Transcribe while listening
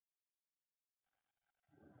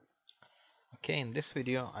Okay, in this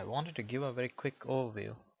video I wanted to give a very quick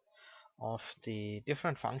overview of the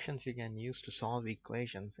different functions you can use to solve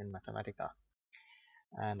equations in Mathematica,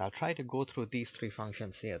 and I'll try to go through these three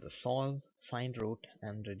functions here: the solve, find root,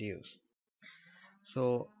 and reduce.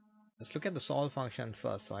 So let's look at the solve function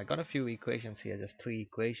first. So I got a few equations here, just three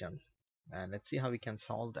equations, and let's see how we can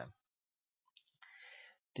solve them.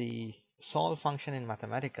 The solve function in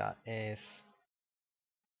Mathematica is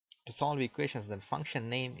to solve equations. The function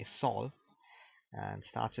name is solve and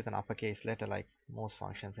starts with an uppercase letter like most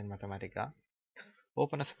functions in Mathematica.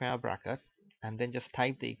 Open a square bracket and then just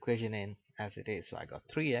type the equation in as it is. So I got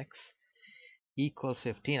 3x equals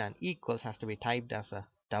 15, and equals has to be typed as a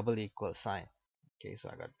double equal sign. Okay, so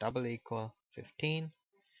I got double equal 15,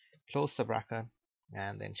 close the bracket,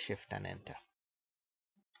 and then shift and enter.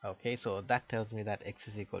 Okay, so that tells me that x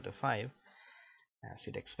is equal to 5, as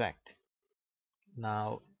you'd expect.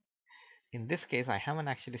 Now in this case I haven't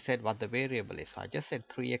actually said what the variable is, so I just said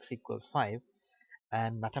 3x equals 5,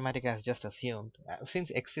 and Mathematica has just assumed, since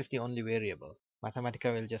x is the only variable,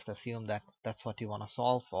 Mathematica will just assume that that's what you want to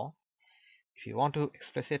solve for. If you want to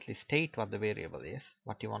explicitly state what the variable is,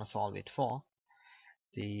 what you want to solve it for,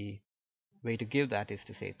 the way to give that is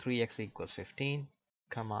to say 3x equals 15,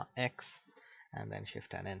 comma x, and then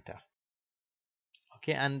shift and enter.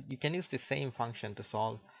 Okay, and you can use the same function to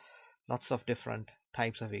solve lots of different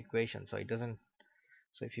types of equations. So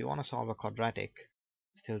if you want to solve a quadratic,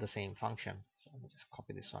 still the same function. So let me just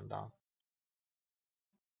copy this one down.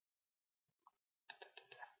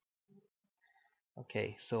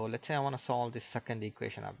 Okay, so let's say I want to solve this second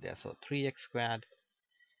equation up there. So x squared,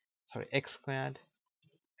 so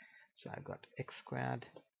I got x squared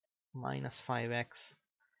minus 5x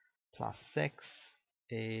plus 6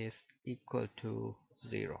 is equal to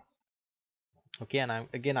 0. Okay, and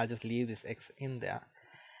I'll just leave this x in there.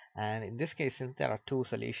 And in this case, since there are two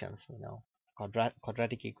solutions,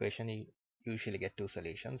 quadratic equation, you usually get two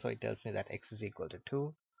solutions. So it tells me that x is equal to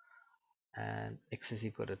 2 and x is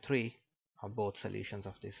equal to 3 are both solutions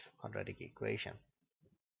of this quadratic equation.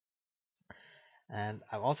 And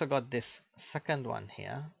I've also got this second one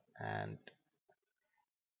here, and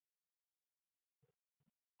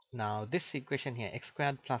now this equation here, x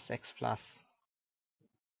squared plus x plus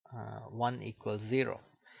 1 equals 0.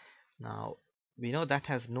 Now we know that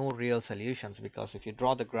has no real solutions, because if you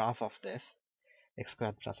draw the graph of this x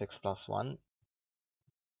squared plus x plus 1,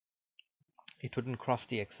 it wouldn't cross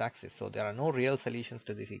the x-axis, so there are no real solutions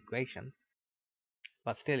to this equation.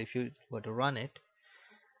 But still, if you were to run it,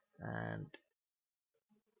 and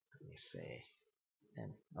let me say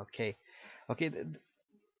n, okay,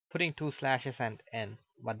 putting two slashes and n,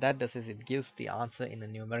 what that does is it gives the answer in a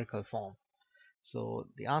numerical form. So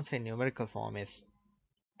the answer in numerical form is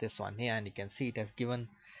this one here, and you can see it has given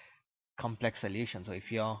complex solutions. So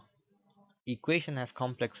if your equation has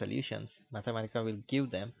complex solutions, Mathematica will give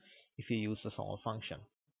them if you use the solve function.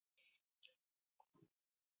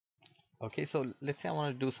 Okay, so let's say I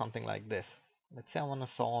want to do something like this. Let's say I want to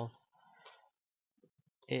solve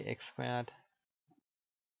ax squared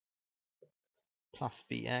plus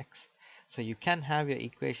bx. So you can have your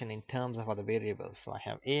equation in terms of other variables. So I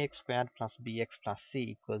have ax squared plus bx plus c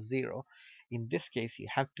equals 0. In this case, you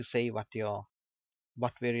have to say what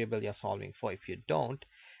variable you're solving for. If you don't,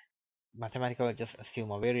 Mathematica will just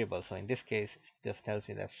assume a variable. So in this case, it just tells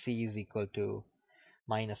me that c is equal to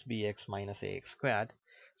minus bx minus ax squared.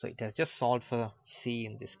 So it has just solved for c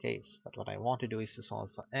in this case. But what I want to do is to solve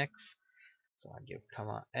for x. So I give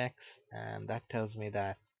comma x, and that tells me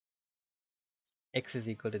that x is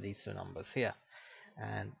equal to these two numbers here.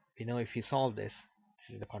 And we know if you solve this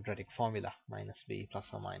is the quadratic formula: minus b plus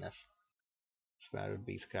or minus square root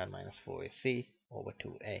b squared minus 4ac over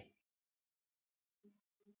 2a.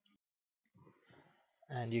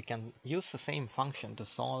 And you can use the same function to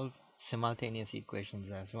solve simultaneous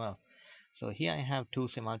equations as well. So here I have two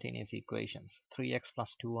simultaneous equations: 3x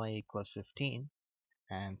plus 2y equals 15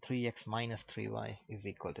 and 3x minus 3y is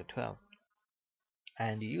equal to 12.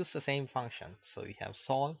 And you use the same function. So we have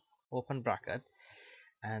solve, open bracket,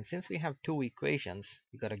 and since we have two equations,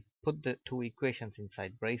 you got to put the two equations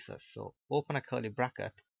inside braces. So open a curly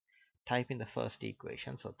bracket, type in the first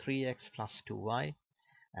equation, so 3x plus 2y,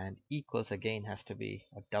 and equals again has to be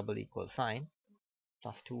a double equal sign,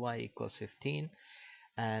 plus 2y equals 15,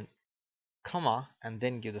 and comma, and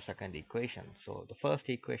then give the second equation. So the first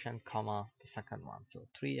equation, comma, the second one. So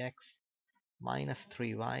 3x minus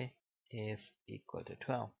 3y is equal to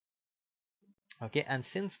 12. Okay, and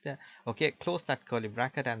since close that curly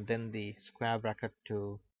bracket and then the square bracket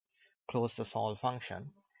to close the solve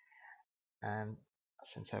function. And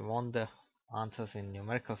since I want the answers in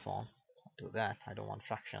numerical form, I'll do that. I don't want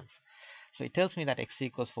fractions. So it tells me that x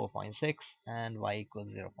equals 4.6 and y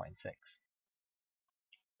equals 0.6.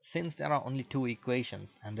 Since there are only two equations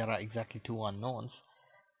and there are exactly two unknowns,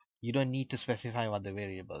 you don't need to specify what the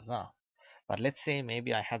variables are. But let's say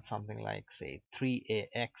maybe I had something like, say,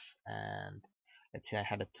 3ax, and let's say I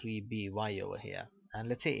had a 3by over here, and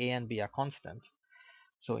let's say a and b are constants.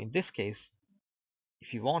 So in this case,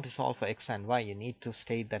 if you want to solve for x and y, you need to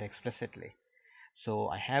state that explicitly. So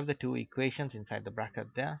I have the two equations inside the bracket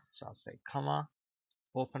there, so I'll say comma,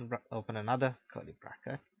 open another curly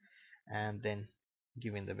bracket, and then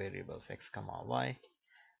give in the variables x comma y,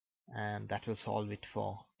 and that will solve it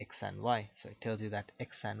for x and y. So it tells you that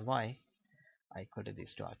x and y are equal to these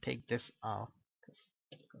two. I'll take this out because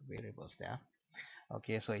it's got variables there.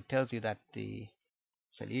 Okay, so it tells you that the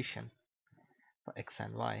solution for x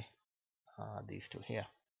and y are these two here.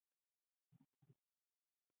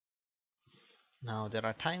 Now there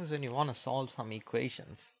are times when you want to solve some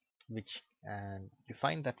equations and you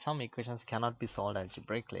find that some equations cannot be solved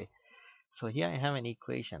algebraically. So here I have an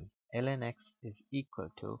equation, ln x is equal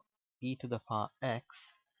to e to the power x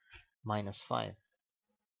minus 5.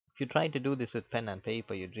 If you try to do this with pen and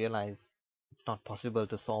paper, you'd realize it's not possible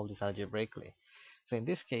to solve this algebraically. So in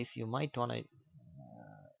this case, you might want to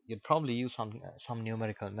you'd probably use some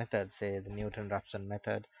numerical method, say the Newton-Raphson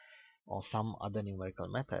method or some other numerical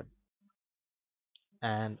method.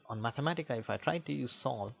 And on Mathematica, if I try to use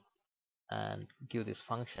solve and give this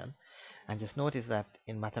function, and just notice that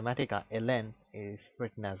in Mathematica ln is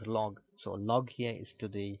written as log, so log here is to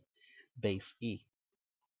the base e.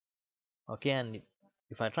 Okay, and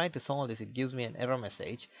if I try to solve this, it gives me an error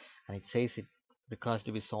message, and it says it requires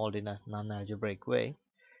to be solved in a non-algebraic way,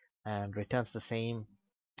 and returns the same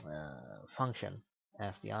function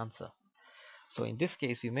as the answer. So in this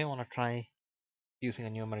case, you may want to try using a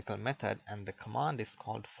numerical method, and the command is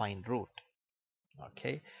called FindRoot.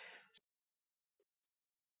 Okay,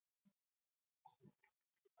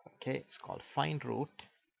 it's called FindRoot.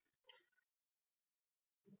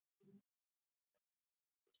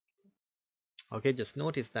 Okay, just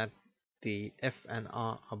notice that the F and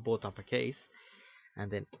R are both uppercase, and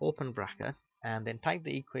then open bracket, and then type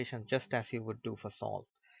the equation just as you would do for solve.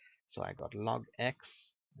 So I got log x,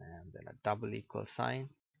 and then a double equal sign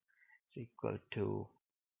is equal to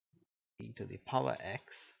e to the power x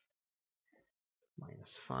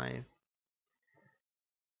minus 5.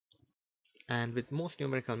 And with most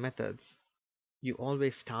numerical methods, you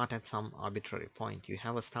always start at some arbitrary point. You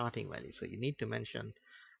have a starting value, so you need to mention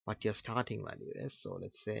what your starting value is. So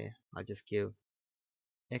let's say I'll just give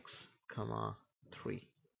x comma 3.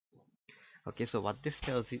 Okay, so what this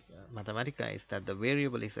tells you, Mathematica, is that the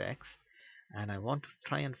variable is x, and I want to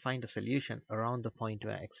try and find a solution around the point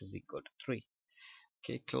where x is equal to 3.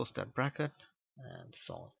 Okay, close that bracket and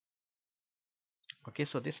solve. Okay,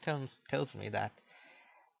 so this tells me that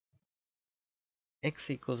x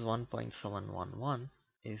equals 1.711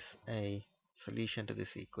 is a solution to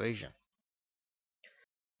this equation.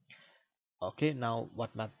 Okay, now what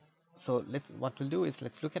we'll do is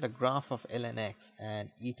let's look at a graph of ln x and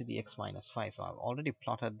e to the x minus 5. So I've already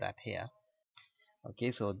plotted that here.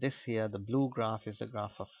 Okay, so this here, the blue graph is the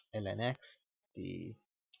graph of ln x. The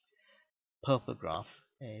purple graph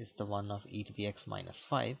is the one of e to the x minus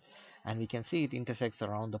 5, and we can see it intersects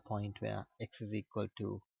around the point where x is equal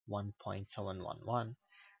to 1.711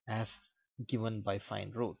 as given by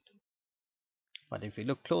FindRoot. But if we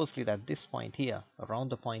look closely at this point here, around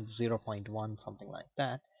the point 0.1, something like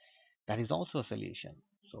that, that is also a solution.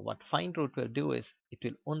 So what FindRoot will do is it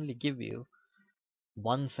will only give you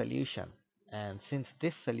one solution, and since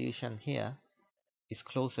this solution here is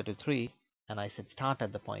closer to 3, and I said start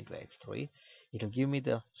at the point where it's 3, it will give me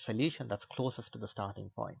the solution that's closest to the starting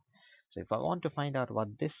point. So if I want to find out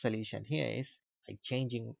what this solution here is, I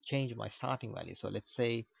change my starting value. So let's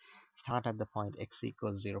say start at the point x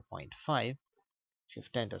equals 0.5,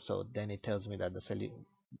 shift enter. So then it tells me that the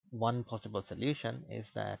one possible solution is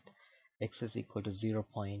that x is equal to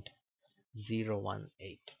 0.018.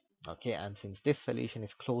 Okay, and since this solution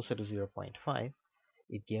is closer to 0.5,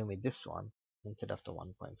 it gave me this one instead of the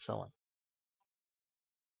 1.7.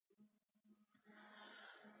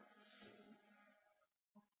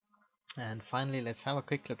 And finally, let's have a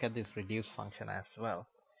quick look at this reduce function as well.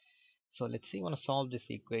 So let's see, you want to solve this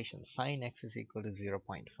equation, sine x is equal to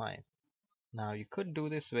 0.5. Now you could do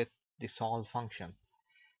this with the solve function.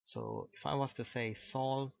 So if I was to say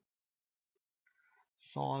solve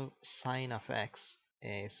sine of x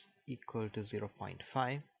is equal to 0.5,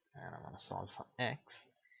 and I want to solve for x.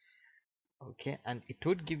 Okay, and it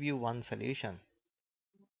would give you one solution.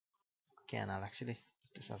 Okay, and I'll actually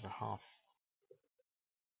put this as a half.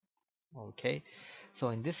 Okay, so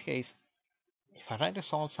in this case, If I try to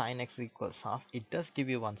solve sine x equals half, it does give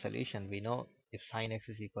you one solution. We know if sine x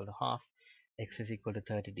is equal to half, x is equal to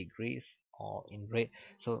 30 degrees, or in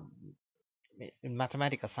so in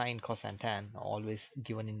Mathematica, sine, cos, and tan are always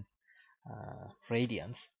given in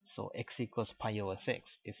radians. So x equals pi over 6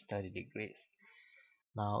 is 30 degrees.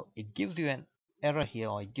 Now it gives you an error here,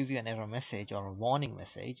 or it gives you an error message or a warning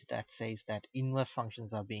message that says that inverse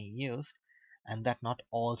functions are being used and that not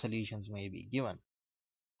all solutions may be given.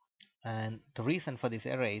 And the reason for this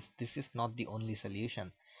error is this is not the only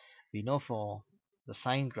solution. We know for the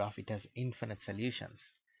sine graph it has infinite solutions.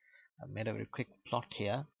 I made a very quick plot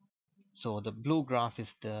here. So the blue graph is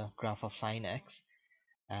the graph of sine x,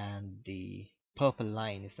 and the purple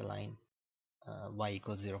line is the line y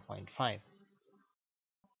equals 0.5.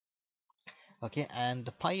 Okay, and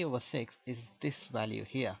the pi over 6 is this value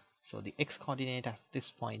here. So the x coordinate at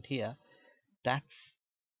this point here, that's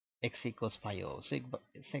x equals pi over 6,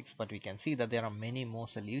 but we can see that there are many more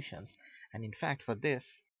solutions, and in fact for this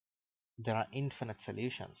there are infinite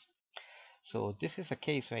solutions. So this is a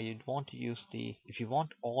case where you'd want to use if you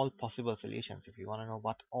want all possible solutions, if you want to know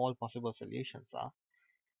what all possible solutions are,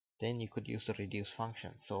 then you could use the reduce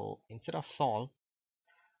function. So instead of solve,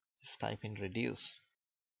 just type in reduce.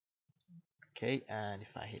 Okay, and if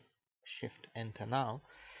I hit shift enter now,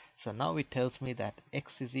 so now it tells me that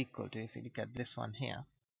x is equal to, if you look at this one here,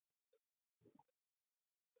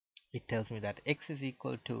 it tells me that x is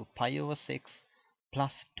equal to pi over 6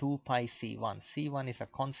 plus 2 pi c1. C1 is a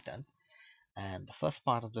constant, and the first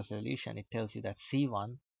part of the solution, it tells you that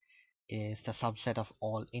c1 is the subset of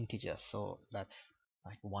all integers. So that's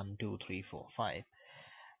like 1, 2, 3, 4, 5.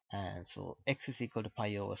 And so x is equal to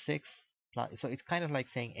pi over 6 plus, so it's kind of like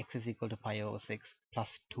saying x is equal to pi over 6 plus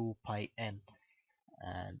 2 pi n.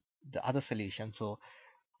 And the other solution, so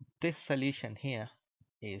this solution here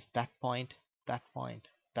is that point, that point,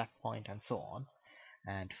 that point, and so on.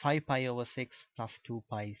 And 5 pi over 6 plus 2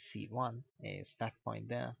 pi c1 is that point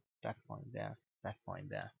there, that point there, that point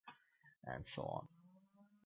there, and so on.